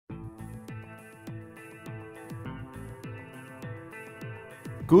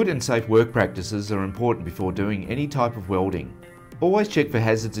Good and safe work practices are important before doing any type of welding. Always check for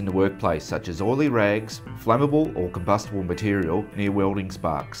hazards in the workplace such as oily rags, flammable or combustible material near welding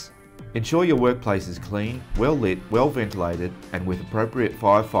sparks. Ensure your workplace is clean, well lit, well ventilated and with appropriate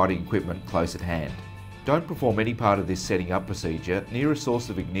firefighting equipment close at hand. Don't perform any part of this setting up procedure near a source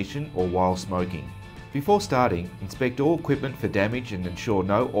of ignition or while smoking. Before starting, inspect all equipment for damage and ensure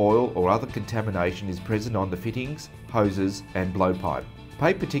no oil or other contamination is present on the fittings, hoses and blowpipe.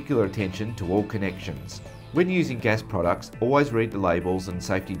 Pay particular attention to all connections. When using gas products, always read the labels and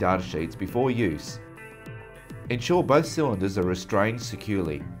safety data sheets before use. Ensure both cylinders are restrained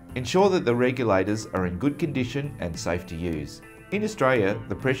securely. Ensure that the regulators are in good condition and safe to use. In Australia,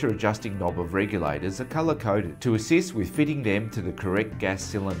 the pressure adjusting knob of regulators are colour coded to assist with fitting them to the correct gas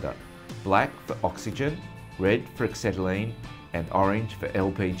cylinder. Black for oxygen, red for acetylene and orange for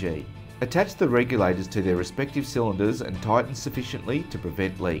LPG. Attach the regulators to their respective cylinders and tighten sufficiently to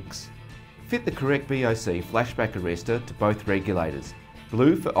prevent leaks. Fit the correct BOC flashback arrestor to both regulators,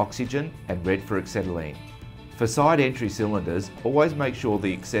 blue for oxygen and red for acetylene. For side entry cylinders, always make sure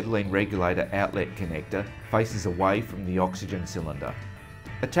the acetylene regulator outlet connector faces away from the oxygen cylinder.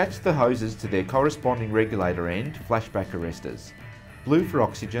 Attach the hoses to their corresponding regulator end flashback arrestors. Blue for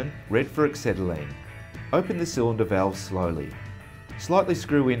oxygen, red for acetylene. Open the cylinder valve slowly. Slightly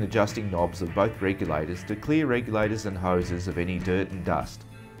screw in adjusting knobs of both regulators to clear regulators and hoses of any dirt and dust.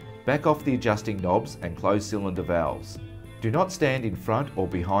 Back off the adjusting knobs and close cylinder valves. Do not stand in front or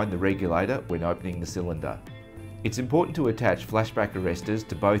behind the regulator when opening the cylinder. It's important to attach flashback arrestors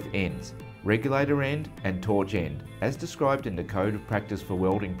to both ends, regulator end and torch end, as described in the Code of Practice for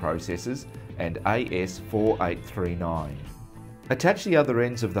Welding Processes and AS 4839. Attach the other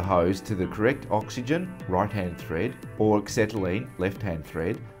ends of the hose to the correct oxygen right-hand thread or acetylene left-hand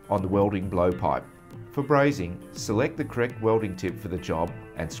thread on the welding blowpipe. For brazing, select the correct welding tip for the job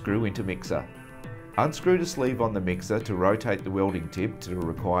and screw into mixer. Unscrew the sleeve on the mixer to rotate the welding tip to the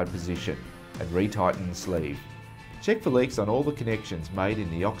required position and retighten the sleeve. Check for leaks on all the connections made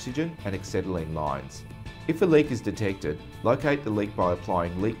in the oxygen and acetylene lines. If a leak is detected, locate the leak by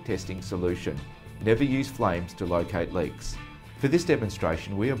applying leak testing solution. Never use flames to locate leaks. For this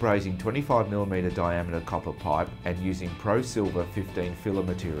demonstration, we are brazing 25mm diameter copper pipe and using Pro Silver 15 filler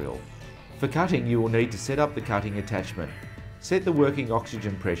material. For cutting, you will need to set up the cutting attachment. Set the working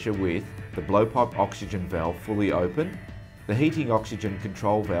oxygen pressure with the blowpipe oxygen valve fully open, the heating oxygen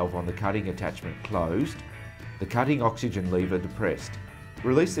control valve on the cutting attachment closed, the cutting oxygen lever depressed.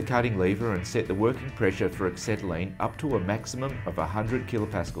 Release the cutting lever and set the working pressure for acetylene up to a maximum of 100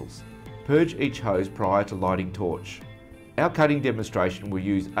 kilopascals. Purge each hose prior to lighting torch. Our cutting demonstration will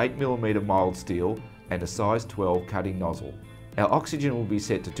use 8mm mild steel and a size 12 cutting nozzle. Our oxygen will be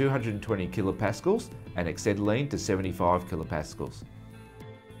set to 220 kilopascals and acetylene to 75 kilopascals.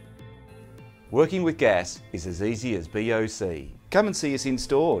 Working with gas is as easy as BOC. Come and see us in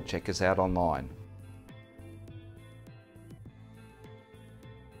store or check us out online.